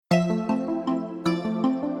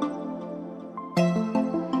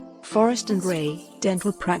Forrest and Ray,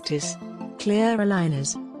 Dental Practice. Clear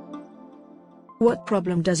aligners. What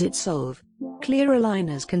problem does it solve? Clear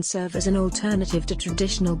aligners can serve as an alternative to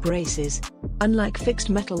traditional braces. Unlike fixed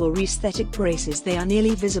metal or aesthetic braces, they are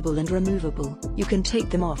nearly visible and removable. You can take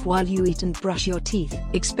them off while you eat and brush your teeth.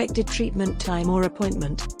 Expected treatment time or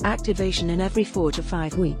appointment. Activation in every 4 to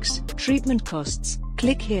 5 weeks. Treatment costs.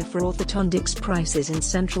 Click here for orthodontics prices in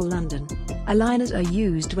central London. Aligners are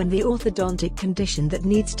used when the orthodontic condition that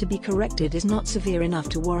needs to be corrected is not severe enough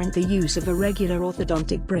to warrant the use of a regular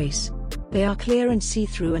orthodontic brace. They are clear and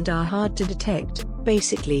see-through and are hard to detect.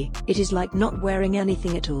 Basically, it is like not wearing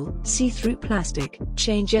anything at all. See-through plastic.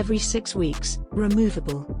 Change every 6 weeks.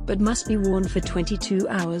 Removable, but must be worn for 22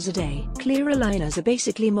 hours a day. Clear aligners are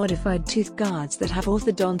basically modified tooth guards that have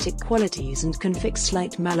orthodontic qualities and can fix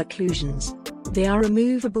slight malocclusions. They are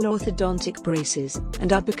removable orthodontic braces,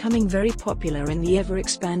 and are becoming very popular in the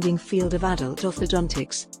ever-expanding field of adult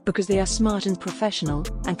orthodontics, because they are smart and professional,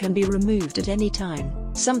 and can be removed at any time,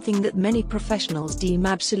 something that many professionals deem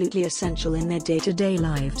absolutely essential in their day-to-day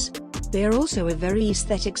lives. They are also a very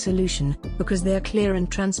aesthetic solution, because they are clear and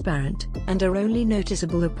transparent, and are only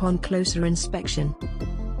noticeable upon closer inspection.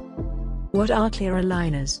 What are clear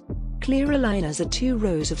aligners? Clear aligners are 2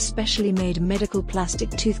 rows of specially made medical plastic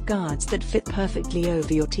tooth guards that fit perfectly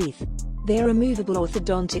over your teeth. They are removable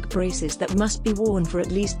orthodontic braces that must be worn for at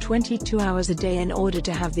least 22 hours a day in order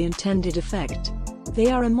to have the intended effect. They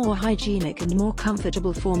are a more hygienic and more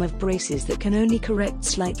comfortable form of braces that can only correct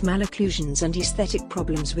slight malocclusions and aesthetic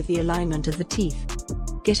problems with the alignment of the teeth.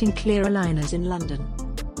 Getting clear aligners in London.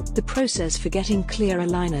 The process for getting clear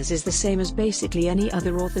aligners is the same as basically any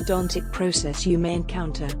other orthodontic process you may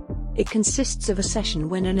encounter. It consists of a session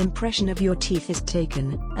when an impression of your teeth is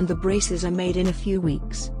taken, and the braces are made in a few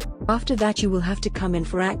weeks. After that you will have to come in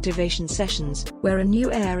for activation sessions, where a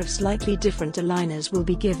new air of slightly different aligners will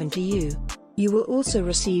be given to you. You will also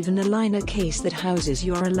receive an aligner case that houses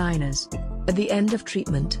your aligners. At the end of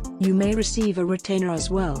treatment, you may receive a retainer as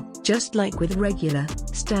well, just like with regular,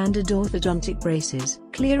 standard orthodontic braces.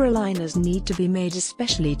 Clear aligners need to be made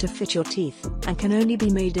especially to fit your teeth, and can only be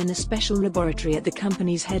made in a special laboratory at the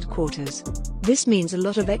company's headquarters. This means a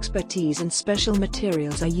lot of expertise and special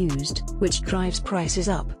materials are used, which drives prices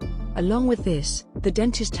up. Along with this, the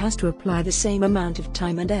dentist has to apply the same amount of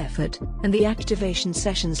time and effort, and the activation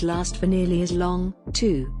sessions last for nearly as long,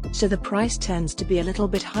 too, so the price tends to be a little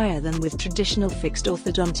bit higher than with traditional fixed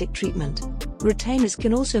orthodontic treatment. Retainers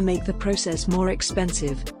can also make the process more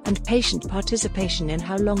expensive, and patient participation in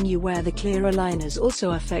how long you wear the clear aligners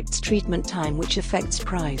also affects treatment time, which affects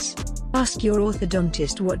price. Ask your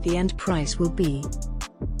orthodontist what the end price will be.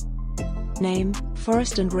 Name: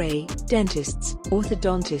 Forrest and Ray, dentists,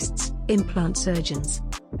 orthodontists, implant surgeons.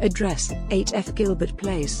 Address: 8F Gilbert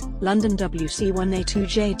Place, London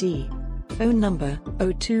WC1A2JD. Phone number: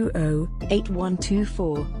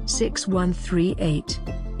 020-8124-6138.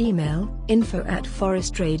 Email: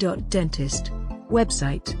 info@forestray.dentist.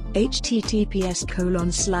 Website: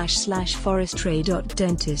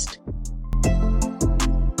 https://forestray.dentist.